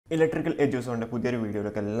Electrical എഡ്യൂസോണിൻ്റെ പുതിയൊരു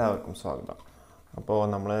വീഡിയോയിലേക്ക് എല്ലാവർക്കും സ്വാഗതം. അപ്പോൾ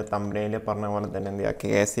നമ്മൾ തമ്പനയിൽ പറഞ്ഞ പോലെ തന്നെ എന്ത് ചെയ്യുക,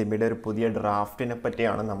 KSEBയുടെ ഒരു പുതിയ ഡ്രാഫ്റ്റിനെ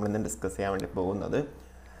പറ്റിയാണ് നമ്മളിന്ന് ഡിസ്കസ് ചെയ്യാൻ വേണ്ടി പോകുന്നത്.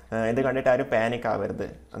 ഇത് കണ്ടിട്ട് ആരും പാനിക് ആവരുത്.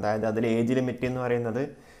 അതായത് അതിൽ ഏജ് ലിമിറ്റ് എന്ന് പറയുന്നത്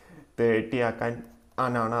 30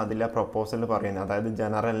 ആക്കാനാണ് അതിലെ പ്രൊപ്പോസൽ പറയുന്നത്. അതായത്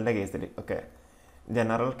ജനറലിൻ്റെ കേസിൽ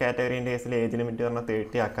ജനറൽ കാറ്റഗറീൻ്റെ കേസിൽ ഏജ് ലിമിറ്റ് പറഞ്ഞാൽ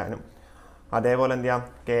 30 ആക്കാനും, അതേപോലെ എന്ത് ചെയ്യാം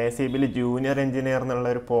KSEBയിൽ ജൂനിയർ എഞ്ചിനീയർ എന്നുള്ള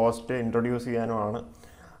ഒരു പോസ്റ്റ് ഇൻട്രൊഡ്യൂസ് ചെയ്യാനുമാണ്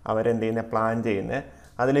അവരെന്ത് ചെയ്യുന്നത്, പ്ലാൻ ചെയ്യുന്നത്.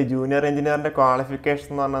 അതിൽ ജൂനിയർ എഞ്ചിനീയറിൻ്റെ ക്വാളിഫിക്കേഷൻ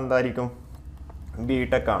എന്ന് പറഞ്ഞാൽ എന്തായിരിക്കും,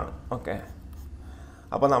 BTech ആണ്.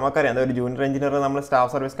 അപ്പോൾ നമുക്കറിയാം ഒരു ജൂനിയർ എഞ്ചിനീയർ നമ്മൾ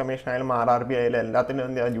സ്റ്റാഫ് സർവീസ് കമ്മീഷൻ ആയാലും RRB ആയാലും എല്ലാത്തിനും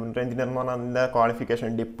എന്താ ജൂനിയർ എഞ്ചിനീയർ എന്ന് പറഞ്ഞാൽ അതിൻ്റെ ക്വാളിഫിക്കേഷൻ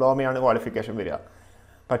ഡിപ്ലോമയാണ് ക്വാളിഫിക്കേഷൻ വരിക.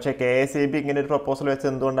 പക്ഷേ KSEB ഇങ്ങനെ ഒരു പ്രൊപ്പോസൽ വെച്ച്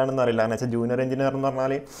എന്തുകൊണ്ടാണെന്ന് അറിയില്ല. എന്ന് വെച്ചാൽ ജൂനിയർ എഞ്ചിനീയർ എന്ന്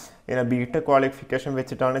പറഞ്ഞാൽ ഇങ്ങനെ BTech ക്വാളിഫിക്കേഷൻ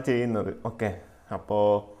വെച്ചിട്ടാണ് ചെയ്യുന്നത്. അപ്പോൾ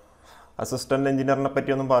അസിസ്റ്റൻ്റ് എഞ്ചിനീയറിനെ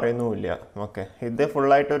പറ്റിയൊന്നും പറയുന്നുമില്ല. ഇത്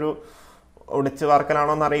ഫുള്ളായിട്ടൊരു ഒടിച്ച്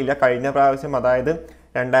വാർക്കലാണോ എന്നറിയില്ല. കഴിഞ്ഞ പ്രാവശ്യം അതായത്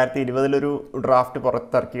 2020 ഡ്രാഫ്റ്റ്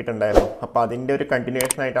പുറത്തിറക്കിയിട്ടുണ്ടായിരുന്നു. അപ്പോൾ അതിൻ്റെ ഒരു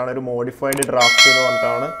കണ്ടിന്യൂഷൻ ആയിട്ടാണ് ഒരു മോഡിഫൈഡ് ഡ്രാഫ്റ്റ് എന്ന്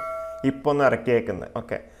പറഞ്ഞിട്ടാണ് ഇപ്പോൾ ഒന്ന് ഇറക്കിയേക്കുന്നത്.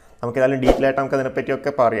 നമുക്കേതായാലും ഡീറ്റെയിൽ ആയിട്ട് നമുക്ക്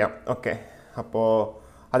അതിനെപ്പറ്റിയൊക്കെ പറയാം. അപ്പോൾ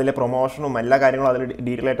അതിലെ പ്രൊമോഷനും എല്ലാ കാര്യങ്ങളും അതിൽ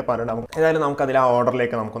ഡീറ്റെയിൽ ആയിട്ട് പറഞ്ഞിട്ട് ഏതായാലും നമുക്കതിൽ ആ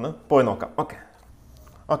ഓർഡറിലേക്ക് നമുക്കൊന്ന് പോയി നോക്കാം.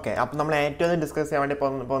 അപ്പോൾ നമ്മൾ ഏറ്റവും ഡിസ്കസ് ചെയ്യാൻ വേണ്ടി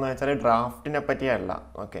പോകുന്നത് വെച്ചാൽ ഡ്രാഫ്റ്റിനെ പറ്റിയല്ല.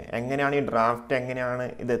 എങ്ങനെയാണ് ഈ ഡ്രാഫ്റ്റ് എങ്ങനെയാണ്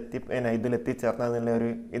ഇതിലെത്തിച്ചേർന്നതെന്നുള്ള ഒരു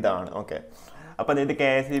ഇതാണ്. അപ്പോൾ അതായത്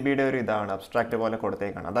KSEBയുടെ ഒരു ഇതാണ് അബ്സ്ട്രാക്റ്റ് പോലെ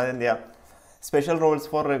കൊടുത്തേക്കാണ്. അതായത് എന്ത് ചെയ്യുക, special rules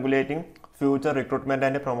for regulating future recruitment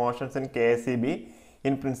and promotions in KSEB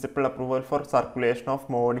in principal approval four circulation of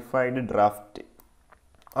modified draft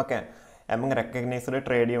among recognized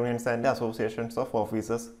trade unions and associations of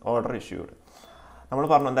officers order issued. നമ്മൾ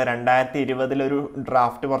പറഞ്ഞു എന്താ 2020 ഒരു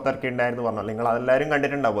ഡ്രാഫ്റ്റ് പുറത്തിറക്കിയിട്ടുണ്ടായിരുന്നു പറഞ്ഞു. നിങ്ങൾ അതെല്ലാവരും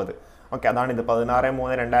കണ്ടിട്ടുണ്ടാവും. അതാണിത്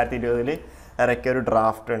 16/3/2020 ഇറക്കിയ ഒരു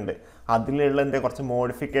ഡ്രാഫ്റ്റ് ഉണ്ട്. അതിലുള്ള എന്താ കുറച്ച്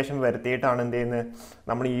മോഡിഫിക്കേഷൻ വരുത്തിയിട്ടാണ് എന്ത് ചെയ്യുന്നത്,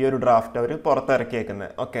 നമ്മൾ ഈ ഒരു ഡ്രാഫ്റ്റ് അവർ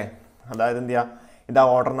പുറത്തിറക്കിയേക്കുന്നത്. അതായത് എന്ത് ചെയ്യുക, ഇതാ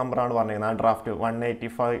ഓർഡർ നമ്പറാണ് പറഞ്ഞിരിക്കുന്നത്. ആ ഡ്രാഫ്റ്റ്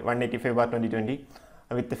 185/2020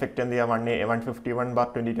 വിത്ത് ഇഫക്റ്റ് എന്ത് ചെയ്യുക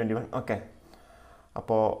 151/2021.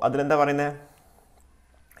 അപ്പോൾ അതിലെന്താ പറയുന്നത്,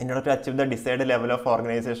 in order to achieve the desired level of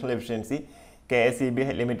organizational efficiency, KSEB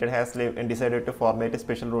Limited has decided to formulate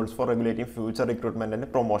special rules for regulating future recruitment and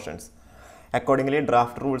promotions. Accordingly,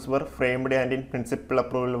 draft rules were framed and in principle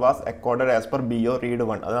approval was accorded as per BO Read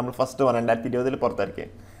 1. അത് നമ്മൾ first 2020 പുറത്തിറക്കി.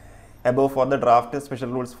 Above for the draft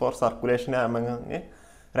special rules for circulation among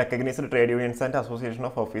recognized trade unions and association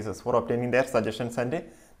of officers for obtaining their suggestions, and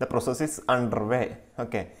the process is underway.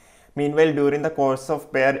 Meanwhile, during the course of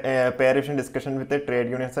peer revision discussion with the trade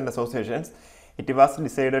unions and associations, it was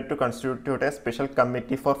decided to constitute a special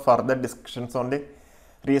committee for further discussions on the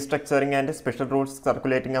restructuring and special rules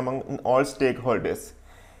circulating among all stakeholders.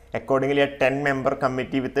 Accordingly, a 10-member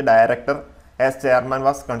committee with the director as chairman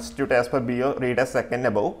was constituted as per BO Read as second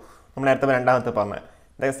above.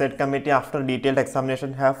 The said committee, after detailed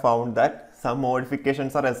examination, have found that some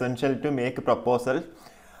modifications are essential to make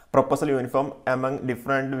proposal uniform among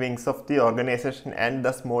different wings of the organization, and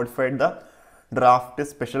thus modified the draft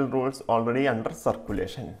special rules already under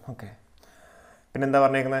circulation. പിന്നെ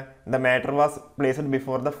പറഞ്ഞേക്കുന്നത്, the matter was placed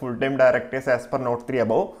before the full-time directors as per note 3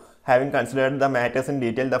 above. Having considered the matters in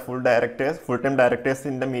detail, the full-time directors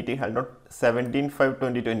in the meeting held on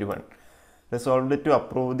 17/5/2021 resolved to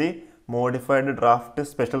approve the modified draft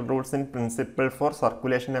special rules in principle for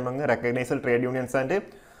circulation among recognized trade unions and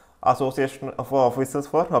association of officers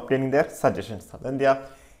for obtaining their suggestions. അതെന്ത്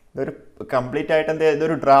ചെയ്യുക, ഇതൊരു complete ആയിട്ട് എന്ത് ചെയ്യുക,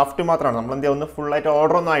 ഇതൊരു draft മാത്രമാണ്. നമ്മളെന്ത് ചെയ്യുക, ഒന്ന് ഫുള്ളായിട്ട്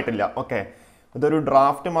ഓർഡർ ഒന്നും ആയിട്ടില്ല. ഇതൊരു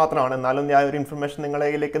ഡ്രാഫ്റ്റ് മാത്രമാണ്. എന്നാലും ആ ഒരു ഇൻഫർമേഷൻ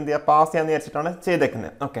നിങ്ങളിലേക്ക് എന്ത് ചെയ്യുക, പാസ് ചെയ്യാന്ന് വിചാരിച്ചിട്ടാണ്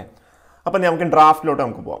ചെയ്തേക്കുന്നത്. അപ്പോൾ നമുക്ക് ഡ്രാഫ്റ്റിലോട്ട്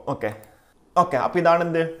നമുക്ക് പോകാം. അപ്പോൾ ഇതാണ്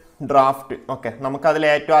എന്ത് ഡ്രാഫ്റ്റ്. നമുക്കതിൽ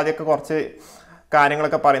ഏറ്റവും ആദ്യമൊക്കെ കുറച്ച്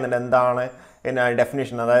കാര്യങ്ങളൊക്കെ പറയുന്നുണ്ട്. എന്താണ് പിന്നെ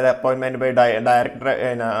ഡെഫിനിഷൻ, അതായത് അപ്പോയിൻമെൻറ്റ് ബൈ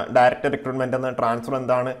ഡയറക്ടർ റിക്രൂട്ട്മെൻറ്റ് എന്ന ട്രാൻസ്ഫർ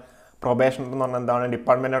എന്താണ്, പ്രൊബേഷൻ എന്ന് പറഞ്ഞാൽ എന്താണ്,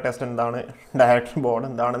 ഡിപ്പാർട്ട്മെൻറ്റ് ഓഫ് ടെസ്റ്റ് എന്താണ്, ഡയറക്ടർ ബോർഡ്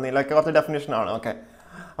എന്താണ്, ഇതിലൊക്കെ കുറച്ച് ഡെഫിനിഷനാണ്.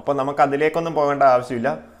 അപ്പോൾ നമുക്ക് അതിലേക്കൊന്നും പോകേണ്ട ആവശ്യമില്ല.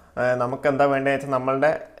 നമുക്ക് എന്താ വേണ്ടതെന്ന് വെച്ചാൽ നമ്മളുടെ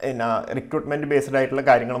റിക്രൂട്ട്മെൻറ്റ് ബേസ്ഡ് ആയിട്ടുള്ള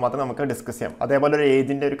കാര്യങ്ങൾ മാത്രം നമുക്ക് ഡിസ്കസ് ചെയ്യാം. അതേപോലെ ഒരു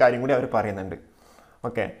ഏജിൻ്റെ ഒരു കാര്യം കൂടി അവർ പറയുന്നുണ്ട്.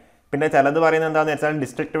 പിന്നെ ചിലത് പറയുന്നത് എന്താണെന്ന് വെച്ചാൽ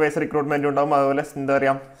ഡിസ്ട്രിക്ട് വൈസ് റിക്രൂട്ട്മെൻറ്റ് ഉണ്ടാവും, അതുപോലെ എന്താ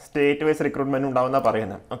പറയുക സ്റ്റേറ്റ് വൈസ് റിക്രൂട്ട്മെൻറ്റ് ഉണ്ടാവും എന്നാണ്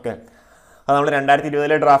പറയുന്നത്. അത് നമ്മൾ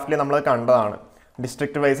 2020 ഡ്രാഫ്റ്റിൽ നമ്മൾ കണ്ടതാണ്.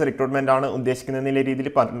 ഡിസ്ട്രിക്ട് വൈസ് റിക്രൂട്ട്മെൻറ്റ് ആണ് ഉദ്ദേശിക്കുന്നതെന്നുള്ള രീതിയിൽ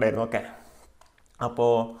പറഞ്ഞിട്ടുണ്ടായിരുന്നു.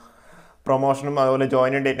 അപ്പോൾ പ്രൊമോഷനും അതുപോലെ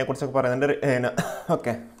ജോയിനിങ് ഡേറ്റിനെ കുറിച്ചൊക്കെ പറയുന്നുണ്ട്.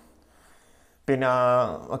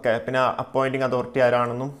 പിന്നെ അപ്പോയിൻറ്റിങ് അതോറിറ്റി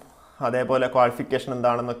ആരാണെന്നും അതേപോലെ ക്വാളിഫിക്കേഷൻ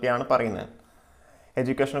എന്താണെന്നൊക്കെയാണ് പറയുന്നത്.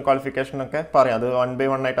 എഡ്യൂക്കേഷണൽ ക്വാളിഫിക്കേഷനൊക്കെ പറയാം. അത് 1 by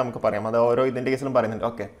 1 ആയിട്ട് നമുക്ക് പറയാം. അത് ഓരോ ഇതിൻ്റെ കേസിലും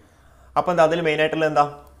പറയുന്നുണ്ട്. അപ്പോൾ എന്താ അതിൽ മെയിനായിട്ടുള്ള എന്താ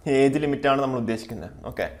ഏജ് ലിമിറ്റാണ് നമ്മൾ ഉദ്ദേശിക്കുന്നത്.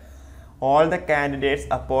 All the candidates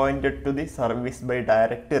appointed to the service by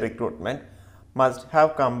direct recruitment must have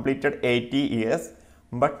completed 80 years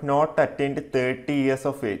but not attained 30 years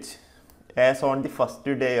of age as on the first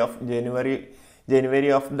day of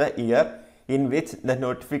January of the year in which the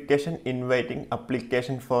notification inviting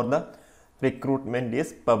application for the recruitment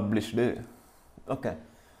is published. Okay.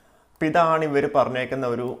 അപ്പോൾ ഇതാണ് ഇവർ പറഞ്ഞേക്കുന്ന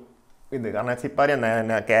ഒരു ഇത്. കാരണം സിപ്പാരി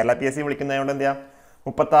Kerala PSC വിളിക്കുന്നതുകൊണ്ട് എന്താ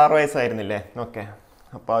 36 വയസ്സായിരുന്നില്ലേ? Okay.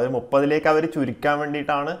 അപ്പോൾ അത് 30ലേക്ക് അവർ ചുരുക്കാൻ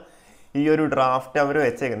വേണ്ടിയിട്ടാണ് ഈ ഒരു ഡ്രാഫ്റ്റ് അവർ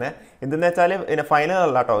വെച്ചേക്കുന്നത്. ഇതെന്ന് വെച്ചാൽ പിന്നെ ഫൈനൽ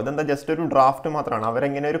അല്ല കേട്ടോ. ഇതെന്താ ജസ്റ്റ് ഒരു ഡ്രാഫ്റ്റ് മാത്രമാണ്.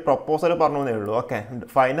 അവരെങ്ങനെ ഒരു പ്രപ്പോസൽ പറഞ്ഞേ ഉള്ളൂ. ഓക്കെ.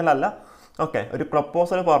 ഫൈനൽ അല്ല. ഓക്കെ. ഒരു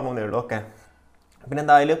പ്രപ്പോസൽ പറഞ്ഞേ ഉള്ളൂ. ഓക്കെ. പിന്നെ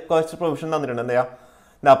എന്തായാലും കുറച്ച് പ്രൊവിഷൻ തന്നിട്ടുണ്ട്. എന്താ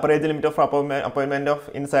the upper age limit of appointment of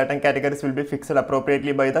in certain categories will be fixed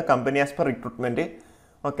appropriately by the company as per recruitment.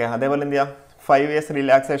 Okay. അതേപോലെ എന്ത് ചെയ്യുക 5 years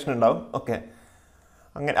റിലാക്സേഷൻ ഉണ്ടാവും. ഓക്കെ.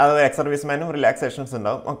 അങ്ങനെ അത് എക്സ് സർവീസ്മാനും റിലാക്സേഷൻസ്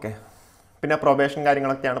ഉണ്ടാവും. ഓക്കെ. പിന്നെ പ്രൊബേഷൻ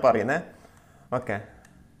കാര്യങ്ങളൊക്കെയാണ് പറയുന്നത്. ഓക്കെ.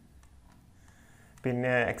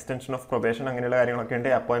 പിന്നെ എക്സ്റ്റൻഷൻ ഓഫ് പ്രൊബേഷൻ അങ്ങനെയുള്ള കാര്യങ്ങളൊക്കെ ഉണ്ട്.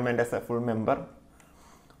 Appointment as A full member,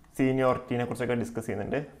 സീനിയോറിറ്റീനെ കുറിച്ചൊക്കെ ഡിസ്കസ്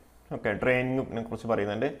ചെയ്യുന്നുണ്ട്. ഓക്കെ. ട്രെയിനിങ്ങിനെ കുറിച്ച്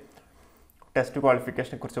പറയുന്നുണ്ട്. ടെസ്റ്റ്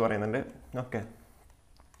ക്വാളിഫിക്കേഷനെ കുറിച്ച് പറയുന്നുണ്ട്. ഓക്കെ.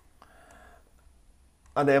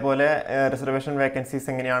 അതേപോലെ റിസർവേഷൻ വേക്കൻസീസ്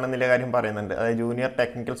എങ്ങനെയാണെന്നുള്ള കാര്യം പറയുന്നുണ്ട്. അതായത് ജൂനിയർ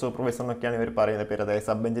ടെക്നിക്കൽ സൂപ്പർവൈസർ എന്നൊക്കെയാണ് ഇവർ പറയുന്നത് പേര്. അതായത്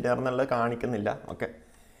സബ് എഞ്ചിനീയർ എന്നുള്ളത് കാണിക്കുന്നില്ല. ഓക്കെ.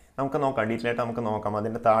 നമുക്ക് നോക്കാം, ഡീറ്റെയിൽ ആയിട്ട് നമുക്ക് നോക്കാം.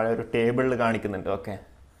 അതിൻ്റെ താഴെ ഒരു ടേബിളിൽ കാണിക്കുന്നുണ്ട്. ഓക്കെ.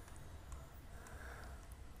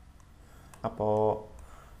 അപ്പോൾ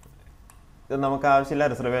ഇത് നമുക്ക് ആവശ്യമില്ല.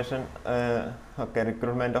 Reservation okay.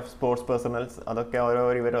 Recruitment of sports personnels അതൊക്കെ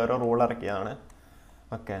ഇവർ ഓരോ റൂൾ ഇറക്കിയതാണ്.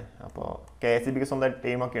 ഓക്കെ. അപ്പോൾ KSEBക്ക് സ്വന്തം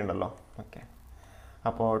ടീമൊക്കെ ഉണ്ടല്ലോ. ഓക്കെ.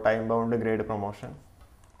 അപ്പോൾ time bound grade promotion,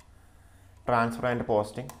 transfer and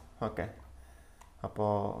posting. Okay.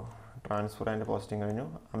 അപ്പോൾ ട്രാൻസ്ഫർ ആൻഡ് പോസ്റ്റിംഗ് കഴിഞ്ഞു.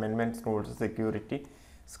 Amendments rules, security,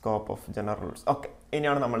 scope of general rules. Okay.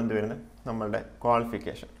 ഇനിയാണ് നമ്മൾ എന്ത് വരുന്നത് നമ്മളുടെ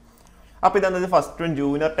ക്വാളിഫിക്കേഷൻ. അപ്പോൾ ഇതെന്നത് ഫസ്റ്റ് വൺ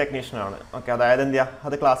ജൂനിയർ ടെക്നീഷ്യനാണ്. ഓക്കെ. അതായത് എന്ത് ചെയ്യുക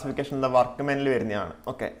അത് ക്ലാസിഫിക്കേഷൻ എന്താ വർക്ക്മെനിൽ വരുന്നതാണ്.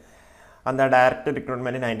 ഓക്കെ. എന്താ ഡയറക്റ്റ്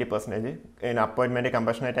റിക്രൂട്ട്മെൻറ്റ് 90%, പിന്നെ അപ്പോയിൻമെൻറ്റ്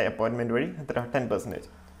കമ്പഷനായിട്ട് അപ്പോയിൻമെൻറ്റ് വഴി എത്ര 10%.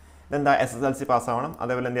 ഇതെന്താ SSLC പാസ്സാവണം.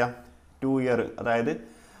 അതേപോലെ എന്ത് ചെയ്യുക 2 year അതായത്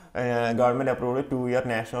government approved 2 year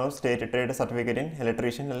national state trade certificate in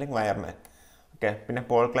electrician അല്ലെങ്കിൽ വയർമാൻ. ഓക്കെ. പിന്നെ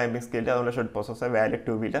പോൾ ക്ലൈംബിംഗ് സ്കിൽ അതുപോലെ should poses A valid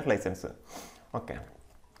 2-wheeler licence. Okay.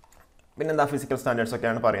 പിന്നെന്താ ഫിസിക്കൽ സ്റ്റാൻഡേർഡ്സ്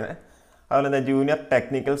ഒക്കെയാണ് പറയുന്നത്. അതുപോലെ എന്താ ജൂനിയർ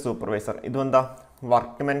ടെക്നിക്കൽ സൂപ്പർവൈസർ. ഇതും എന്താ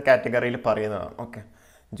വർക്ക്മെൻ കാറ്റഗറിയിൽ പറയുന്നതാണ്. ഓക്കെ.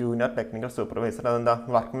 ജൂനിയർ ടെക്നിക്കൽ സൂപ്പർവൈസർ അതെന്താ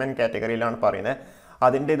വർക്ക്മെൻ കാറ്റഗറിയിലാണ് പറയുന്നത്.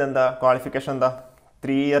 അതിൻ്റെ ഇതെന്താ ക്വാളിഫിക്കേഷൻ എന്താ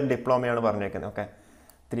 3 year ഡിപ്ലോമയാണ് പറഞ്ഞേക്കുന്നത്. Okay.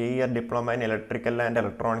 3 year diploma in electrical and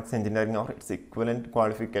electronics engineering or its equivalent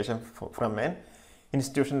qualification from an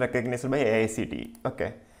institution recognized by AICTE. Okay.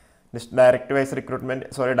 This direct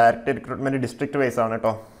recruitment district wise ആണ്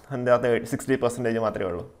കേട്ടോ. എന്താ 60% മാത്രമേ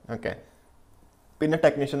ഉള്ളൂ. ഓക്കെ. പിന്നെ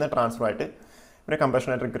ടെക്നീഷ്യൻ്റെ ട്രാൻസ്ഫർ ആയിട്ട് പിന്നെ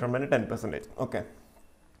കമ്പഷനേറ്റ് റിക്രൂട്ട്മെൻറ്റ് 10%. ഓക്കെ.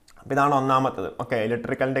 അപ്പോൾ ഇതാണ് ഒന്നാമത്തത്. ഓക്കെ.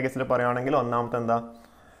 ഇലക്ട്രിക്കലിൻ്റെ കേസിൽ പറയുകയാണെങ്കിൽ ഒന്നാമത്തെ എന്താ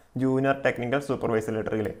ജൂനിയർ ടെക്നിക്കൽ സൂപ്പർവൈസർ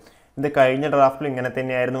ഇലക്ട്രിക്കൽ. ഇത് കഴിഞ്ഞ ഡ്രാഫ്റ്റിൽ ഇങ്ങനെ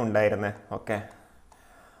തന്നെയായിരുന്നു ഉണ്ടായിരുന്നത്. ഓക്കെ.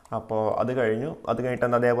 അപ്പോൾ അത് കഴിഞ്ഞിട്ട്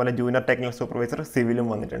എന്താ അതേപോലെ ജൂനിയർ ടെക്നിക്കൽ സൂപ്പർവൈസർ സിവിലും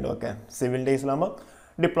വന്നിട്ടുണ്ട്. Okay. Civil കേസിലാകുമ്പോൾ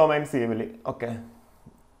diploma in civil. Okay.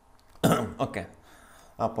 Okay.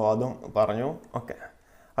 അപ്പോൾ അതും പറഞ്ഞു. ഓക്കെ.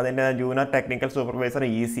 അതിൻ്റെ junior technical supervisor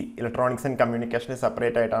EC electronics and communication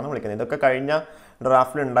separate ആയിട്ടാണ് വിളിക്കുന്നത്. ഇതൊക്കെ കഴിഞ്ഞ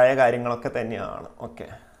ഡ്രാഫ്റ്റിൽ ഉണ്ടായ കാര്യങ്ങളൊക്കെ തന്നെയാണ്. ഓക്കെ.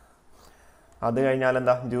 അത് കഴിഞ്ഞാൽ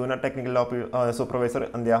എന്താ ജൂനിയർ ടെക്നിക്കൽ സൂപ്പർവൈസർ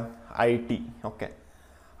എന്താ IT. ഓക്കെ.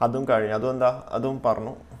 അതും കഴിഞ്ഞു. അതും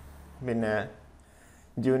പറഞ്ഞു. പിന്നെ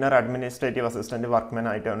ജൂനിയർ അഡ്മിനിസ്ട്രേറ്റീവ് അസിസ്റ്റൻറ്റ് വർക്ക്മാൻ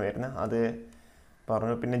ആയിട്ടാണ് വരുന്നത്. അത്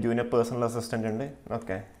പറഞ്ഞു. പിന്നെ ജൂനിയർ പേഴ്സണൽ അസിസ്റ്റൻ്റ് ഉണ്ട്.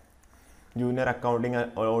 ഓക്കെ. ജൂനിയർ അക്കൗണ്ടിങ്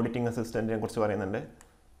ഓഡിറ്റിംഗ് അസിസ്റ്റൻറ്റിനെ കുറിച്ച് പറയുന്നുണ്ട്.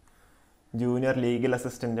 ജൂനിയർ ലീഗൽ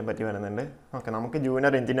അസിസ്റ്റൻറ്റിനെ പറ്റി വരുന്നുണ്ട്. ഓക്കെ. നമുക്ക്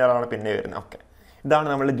ജൂനിയർ എഞ്ചിനീയർ ആണ് പിന്നെ വരുന്നത്. ഓക്കെ. ഇതാണ്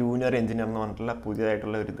നമ്മൾ ജൂനിയർ എഞ്ചിനീയർ എന്ന് പറഞ്ഞിട്ടുള്ള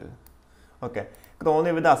പുതിയതായിട്ടുള്ള ഒരു ഇത്. ഓക്കെ. എനിക്ക്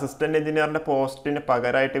തോന്നുന്നു ഇത് അസിസ്റ്റൻറ്റ് എഞ്ചിനീയറിൻ്റെ പോസ്റ്റിന്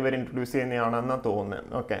പകരമായിട്ട് ഇവർ ഇൻട്രൊഡ്യൂസ് ചെയ്യുന്നതാണെന്നാണ് തോന്നുന്നത്.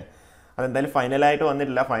 ഓക്കെ. അതെന്തായാലും ഫൈനലായിട്ട്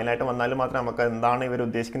വന്നിട്ടില്ല. ഫൈനലായിട്ട് വന്നാലും മാത്രമേ നമുക്ക് എന്താണ് ഇവർ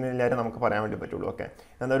ഉദ്ദേശിക്കുന്നതില്ലാതെ നമുക്ക് പറയാൻ വേണ്ടി പറ്റുള്ളൂ. ഓക്കെ.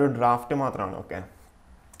 എന്താ ഒരു ഡ്രാഫ്റ്റ് മാത്രമാണ്. ഓക്കെ.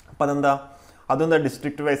 അപ്പോൾ അതെന്താ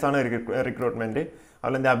ഡിസ്ട്രിക്ട് വൈസാണ് റിക്രൂട്ട്മെൻറ്റ്.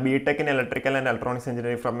 അതുപോലെ BTech in Electrical and Electronics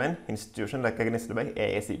Engineering from an institution recognized by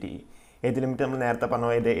AICTE. Age limit നമ്മൾ നേരത്തെ പറഞ്ഞ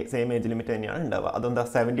സെയിം ഏജ് ലിമിറ്റ് തന്നെയാണ് ഉണ്ടാവുക. അതെന്താ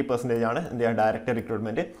 70% ആണ് ഡയറക്റ്റ്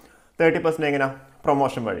റിക്രൂട്ട്മെൻറ്റ്. 30% എങ്ങനെയാണ്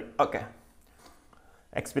പ്രൊമോഷൻ വഴി. ഓക്കെ.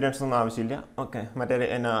 എക്സ്പീരിയൻസ് ഒന്നും ആവശ്യമില്ല. ഓക്കെ. മറ്റേ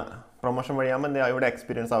പ്രൊമോഷൻ വഴിയാകുമ്പോൾ ഇവിടെ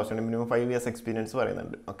എക്സ്പീരിയൻസ് ആവശ്യമുണ്ട്. മിനിമം 5 years എക്സ്പീരിയൻസ്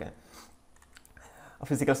പറയുന്നുണ്ട്. ഓക്കെ.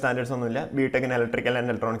 ഫിസിക്കൽ സ്റ്റാൻഡേർഡ്സ് ഒന്നുമില്ല. BTech in Electrical and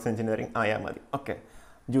Electronics Engineering ആയാൽ മതി. Okay.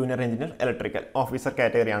 Junior engineer electrical officer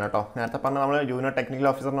കാറ്റഗറിയാണ് കേട്ടോ. നേരത്തെ പറഞ്ഞാൽ നമ്മൾ ജൂനിയർ ടെക്നിക്കൽ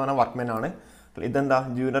ഓഫീസർ എന്ന് പറഞ്ഞാൽ വർക്ക്മെൻ ആണ്. ഇതെന്താ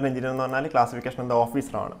ജൂനിയർ എഞ്ചിനീയർ എന്ന് പറഞ്ഞാൽ ക്ലാസിഫിക്കേഷൻ എന്താ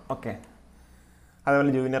ഓഫീസറാണ്. ഓക്കെ.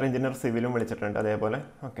 അതേപോലെ ജൂനിയർ എഞ്ചിനീയർ സിവിലും വിളിച്ചിട്ടുണ്ട്. അതേപോലെ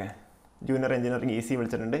ഓക്കെ. ജൂനിയർ എഞ്ചിനീയറിംഗ് EC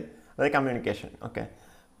വിളിച്ചിട്ടുണ്ട്. അതായത് communication. Okay.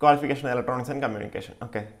 Qualification electronics and communication.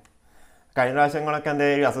 Okay. കഴിഞ്ഞ പ്രാവശ്യങ്ങളൊക്കെ എന്താ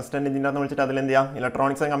ഒരു അസിസ്റ്റൻറ്റ് എഞ്ചിനീയർ എന്ന് വിളിച്ചിട്ട് അതിലെന്ത് ചെയ്യാം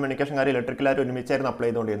ഇലക്ട്രോണിക്സ് ആൻഡ് കമ്മ്യൂണിക്കേഷൻ കാര്യം ഇലക്ട്രിക്കലായിട്ട് ഒരുമിച്ചായിരുന്നു അപ്ലൈ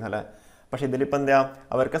ചെയ്തുകൊണ്ടിരുന്നത് അല്ലേ. പക്ഷേ ഇതിലിപ്പോൾ എന്താ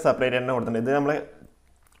അവർക്ക് സെപ്പറേറ്റ് തന്നെ കൊടുത്തിട്ടുണ്ട്. ഇത് നമ്മൾ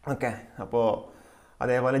ഓക്കെ. അപ്പോൾ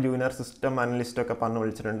അതേപോലെ ജൂനിയർ സിസ്റ്റം അനലിസ്റ്റൊക്കെ പറഞ്ഞ്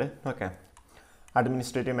വിളിച്ചിട്ടുണ്ട്. Okay,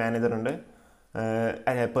 administrative മാനേജറുണ്ട്,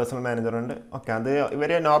 personal മാനേജറുണ്ട്. ഓക്കെ, അത്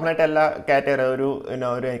ഇവർ നോർമലായിട്ട് എല്ലാ കാറ്റഗറി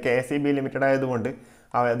ഒരു KSEB ലിമിറ്റഡ് ആയതുകൊണ്ട്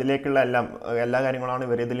അതിലേക്കുള്ള എല്ലാ കാര്യങ്ങളാണ്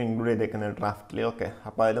ഇവർ ഇതിൽ ഇൻക്ലൂഡ് ചെയ്തേക്കുന്നത് ഡ്രാഫ്റ്റിൽ. ഓക്കെ,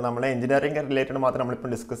 അപ്പോൾ അതിൽ നമ്മളെ എഞ്ചിനീയറിംഗ് റിലേറ്റഡ് മാത്രമേ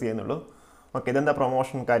നമ്മളിപ്പോൾ ഡിസ്കസ് ചെയ്യുന്നുള്ളൂ. ഓക്കെ, ഇതെന്താ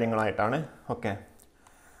പ്രൊമോഷൻ കാര്യങ്ങളായിട്ടാണ്. ഓക്കെ,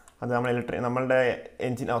 അത് നമ്മളുടെ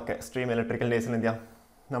ഓക്കെ സ്ട്രീം ഇലക്ട്രിക്കൽ ഡേയ്സിൽ എന്ത് ചെയ്യാം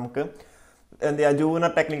നമുക്ക്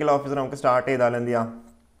ജൂനിയർ ടെക്നിക്കൽ ഓഫീസർ നമുക്ക് സ്റ്റാർട്ട് ചെയ്താൽ എന്ത് ചെയ്യാം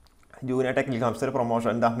ജൂനിയർ ടെക്നിക്കൽ ഓഫീസർ പ്രൊമോഷൻ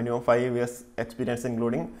എന്താ minimum 5 years experience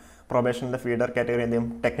including probation in the feeder category എന്ത് ചെയ്യും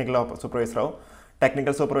ടെക്നിക്കൽ സൂപ്പർവൈസറാവും.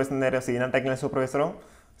 ടെക്നിക്കൽ സൂപ്പർവൈസർ നേരെ senior technical സൂപ്പർവൈസറാവും.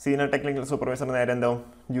 Senior technical supervisor നേരെ എന്താവും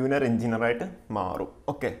ജൂനിയർ എഞ്ചിനീയറായിട്ട് മാറും.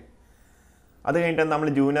 ഓക്കെ, അത് കഴിഞ്ഞിട്ട് നമ്മൾ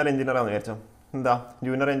ജൂനിയർ എഞ്ചിനീയറാണെന്ന് വിചാരിച്ചോ. എന്താ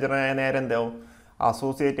ജൂനിയർ എഞ്ചിനീയർ നേരെ എന്താവും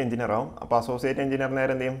അസോസിയേറ്റ് എഞ്ചിനീയർ ആവും. അപ്പോൾ അസോസിയേറ്റ് എഞ്ചിനീയർ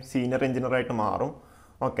നേരെ എന്ത് ചെയ്യും സീനിയർ എഞ്ചിനീയറായിട്ട് മാറും.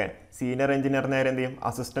 ഓക്കെ, സീനിയർ എഞ്ചിനീയർ നേരെ എന്ത് ചെയ്യും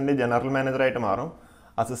അസിസ്റ്റൻറ്റ് ജനറൽ മാനേജറായിട്ട് മാറും.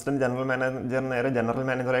 അസിസ്റ്റൻറ്റ് ജനറൽ മാനേജർ നേരെ ജനറൽ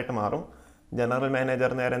മാനേജറായിട്ട് മാറും. ജനറൽ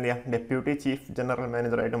മാനേജർ നേരെ എന്ത് ചെയ്യാം ഡെപ്യൂട്ടി ചീഫ് ജനറൽ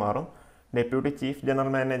മാനേജറായിട്ട് മാറും. ഡെപ്യൂട്ടി ചീഫ്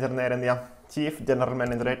ജനറൽ മാനേജർ നേരെ എന്ത് ചെയ്യാം ചീഫ് ജനറൽ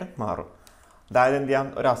മാനേജറായിട്ട് മാറും. അതായത് എന്ത് ചെയ്യാം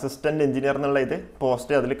ഒരു അസിസ്റ്റൻറ്റ് എഞ്ചിനീയർ എന്നുള്ള ഇത്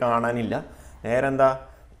പോസ്റ്റ് അതിൽ കാണാനില്ല. നേരെ എന്താ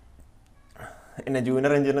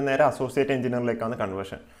ജൂനിയർ എഞ്ചിനീയർ നേരെ അസോസിയേറ്റ് എഞ്ചിനീയറിലേക്കാണ്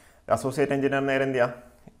കൺവേർഷൻ. അസോസിയേറ്റ് എഞ്ചിനീയർ നേരെ എന്ത്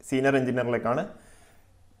ചെയ്യുക സീനിയർ എഞ്ചിനീയറിലേക്കാണ്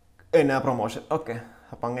പ്രൊമോഷൻ. ഓക്കെ,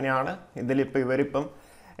 അപ്പം അങ്ങനെയാണ് ഇതിലിപ്പോൾ ഇവരിപ്പം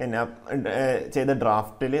ചെയ്ത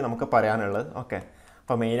ഡ്രാഫ്റ്റിൽ നമുക്ക് പറയാനുള്ളത്. ഓക്കെ,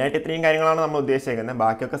 അപ്പോൾ മെയിനായിട്ട് ഇത്രയും കാര്യങ്ങളാണ് നമ്മൾ ഉദ്ദേശിക്കുന്നത്.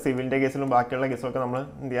 ബാക്കിയൊക്കെ സിവിലിൻ്റെ കേസിലും ബാക്കിയുള്ള കേസിലൊക്കെ നമ്മൾ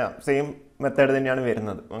എന്ത് ചെയ്യുക സെയിം മെത്തേഡ് തന്നെയാണ്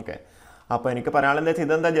വരുന്നത്. ഓക്കെ, അപ്പോൾ എനിക്ക് പറയാനുള്ളത് എന്താ വെച്ചാൽ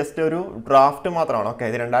ഇതെന്താ ജസ്റ്റ് ഒരു ഡ്രാഫ്റ്റ് മാത്രമാണ്. ഓക്കെ,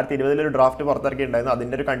 ഇത് 2020 ഒരു ഡ്രാഫ്റ്റ് പുറത്തിറക്കിയിട്ടുണ്ടായിരുന്നു.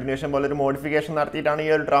 അതിൻ്റെ ഒരു കണ്ടിന്യൂഷൻ പോലെ ഒരു മോഡിഫിക്കേഷൻ നടത്തിയിട്ടാണ് ഈ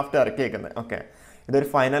ഒരു ഡ്രാഫ്റ്റ് ഇറക്കിയേക്കുന്നത്. ഓക്കെ, ഇതൊരു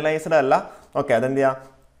ഫൈനലൈസ്ഡ് അല്ല. ഓക്കെ, അതെന്ത് ചെയ്യുക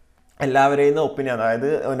എല്ലാവരെയും നിന്ന് ഒപ്പീനിയൻ, അതായത്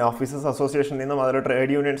ഓഫീസേഴ്സ് അസോസിയേഷനിൽ നിന്നും അതുപോലെ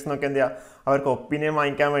ട്രേഡ് യൂണിയൻസ് നിന്നൊക്കെ എന്ത് ചെയ്യുക അവർക്ക് ഒപ്പീനിയൻ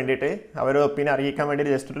വാങ്ങിക്കാൻ വേണ്ടിയിട്ട് അവരുടെ ഒപ്പീനിയൻ അറിയിക്കാൻ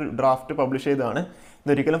വേണ്ടിയിട്ട് ജസ്റ്റ് ഒരു ഡ്രാഫ്റ്റ് പബ്ലിഷ് ചെയ്തതാണ്.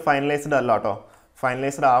 ഇതൊരിക്കലും ഫൈനലൈസ്ഡ് അല്ല കേട്ടോ,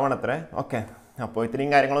 ഫൈനലൈസ്ഡ് ആവണത്രേ. ഓക്കെ, അപ്പോൾ ഇത്രയും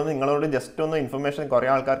കാര്യങ്ങളൊന്നും നിങ്ങളോട് ജസ്റ്റ് ഒന്ന് ഇൻഫർമേഷൻ കുറേ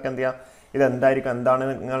ആൾക്കാർക്ക് എന്ത് ചെയ്യുക ഇതെന്തായിരിക്കും എന്താണ്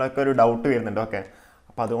നിങ്ങളൊക്കെ ഒരു ഡൗട്ട് വരുന്നുണ്ട്. ഓക്കെ,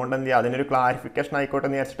 അപ്പോൾ അതുകൊണ്ട് എന്ത് ചെയ്യുക അതിനൊരു ക്ലാരിഫിക്കേഷൻ ആയിക്കോട്ടെ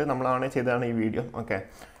എന്ന് വിചാരിച്ചിട്ട് നമ്മളാണ് ചെയ്തതാണ് ഈ വീഡിയോ. ഓക്കെ,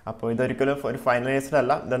 അപ്പോൾ ഇതൊരിക്കലും ഒരു ഫൈനലൈസ്ഡ്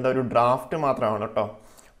അല്ല, ഇതെന്താ ഒരു ഡ്രാഫ്റ്റ് മാത്രമാണ് കേട്ടോ,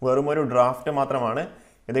 വെറും ഒരു ഡ്രാഫ്റ്റ് മാത്രമാണ്.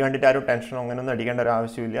 ഇത് കണ്ടിട്ട് ആരും ടെൻഷനോ അങ്ങനെയൊന്നും അടിക്കേണ്ട ഒരു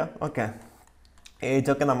ആവശ്യമില്ല. ഓക്കെ,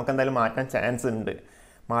 ഏജൊക്കെ നമുക്ക് എന്തായാലും മാറ്റാൻ ചാൻസ് ഉണ്ട്.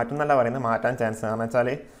 മാറ്റം എന്നല്ല പറയുന്നത്, മാറ്റാൻ ചാൻസ്. കാരണം വെച്ചാൽ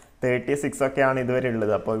 36 ഒക്കെയാണ് ഇതുവരെ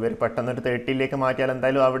ഉള്ളത്. അപ്പോൾ ഇവർ പെട്ടെന്നൊരു 30ലേക്ക് മാറ്റിയാൽ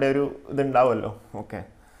എന്തായാലും അവിടെ ഒരു ഇതുണ്ടാവുമല്ലോ. ഓക്കെ,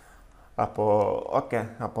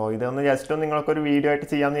 അപ്പോൾ ഇതൊന്ന് ജസ്റ്റ് ഒന്ന് നിങ്ങൾക്കൊരു വീഡിയോ ആയിട്ട്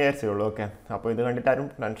ചെയ്യാമെന്ന് വിചാരിച്ചുള്ളൂ. ഓക്കെ, അപ്പോൾ ഇത് കണ്ടിട്ട് ആരും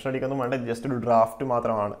ടെൻഷൻ അടിക്കൊന്നും വേണ്ട, ജസ്റ്റ് ഒരു ഡ്രാഫ്റ്റ്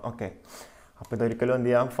മാത്രമാണ്. ഓക്കെ, അപ്പോൾ ഇതൊരിക്കലും എന്ത്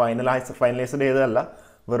ചെയ്യാം ഫൈനലൈസ്ഡ് ചെയ്തതല്ല,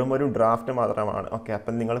 വെറും ഒരു ഡ്രാഫ്റ്റ് മാത്രമാണ്. ഓക്കെ,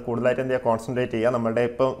 അപ്പം നിങ്ങൾ കൂടുതലായിട്ട് എന്ത് ചെയ്യുക കോൺസെൻട്രേറ്റ് ചെയ്യുക. നമ്മുടെ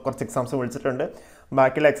ഇപ്പോൾ കുറച്ച് എക്സാംസ് വിളിച്ചിട്ടുണ്ട്,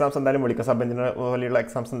 ബാക്കിയുള്ള എക്സാംസ് എന്തായാലും വിളിക്കും. സബ് എഞ്ചിനീയർ പോലെയുള്ള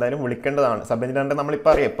എക്സാംസ് എന്തായാലും വിളിക്കേണ്ടതാണ്. സബ് എഞ്ചിനീയറിൻ്റെ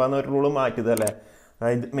നമ്മളിപ്പോൾ അറിയാം ഇപ്പോൾ ഒരു റൂള് മാറ്റിയത് അല്ലേ,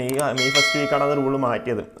 അതായത് മെയ് 1st വീക്കാണ് അത് റൂള്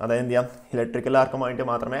മാറ്റിയത്. അതായത് എന്ത് ചെയ്യാം ഇലക്ട്രിക്കൽ ആർക്കുമായിട്ട്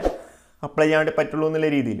മാത്രമേ അപ്ലൈ ചെയ്യാണ്ട് പറ്റുള്ളൂ എന്നുള്ള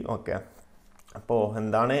രീതിയിൽ. ഓക്കെ, അപ്പോൾ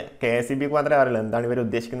എന്താണ് KSEB മാത്രമേ അറിയില്ല എന്താണ് ഇവർ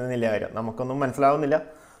ഉദ്ദേശിക്കുന്നതെന്നില്ല കാര്യം നമുക്കൊന്നും മനസ്സിലാവുന്നില്ല.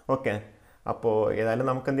 ഓക്കെ, അപ്പോൾ ഏതായാലും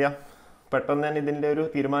നമുക്ക് എന്ത് ചെയ്യാം പെട്ടെന്ന് തന്നെ ഇതിൻ്റെ ഒരു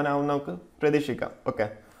തീരുമാനമാവും നമുക്ക് പ്രതീക്ഷിക്കാം. Okay,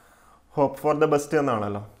 hope for the best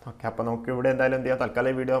എന്നാണല്ലോ. ഓക്കെ, അപ്പോൾ നമുക്ക് ഇവിടെ എന്തായാലും എന്ത് ചെയ്യാം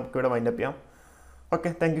തൽക്കാലം വീഡിയോ നമുക്ക് ഇവിടെ വൈൻഡപ്പ് ചെയ്യാം.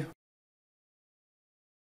 Okay, thank you.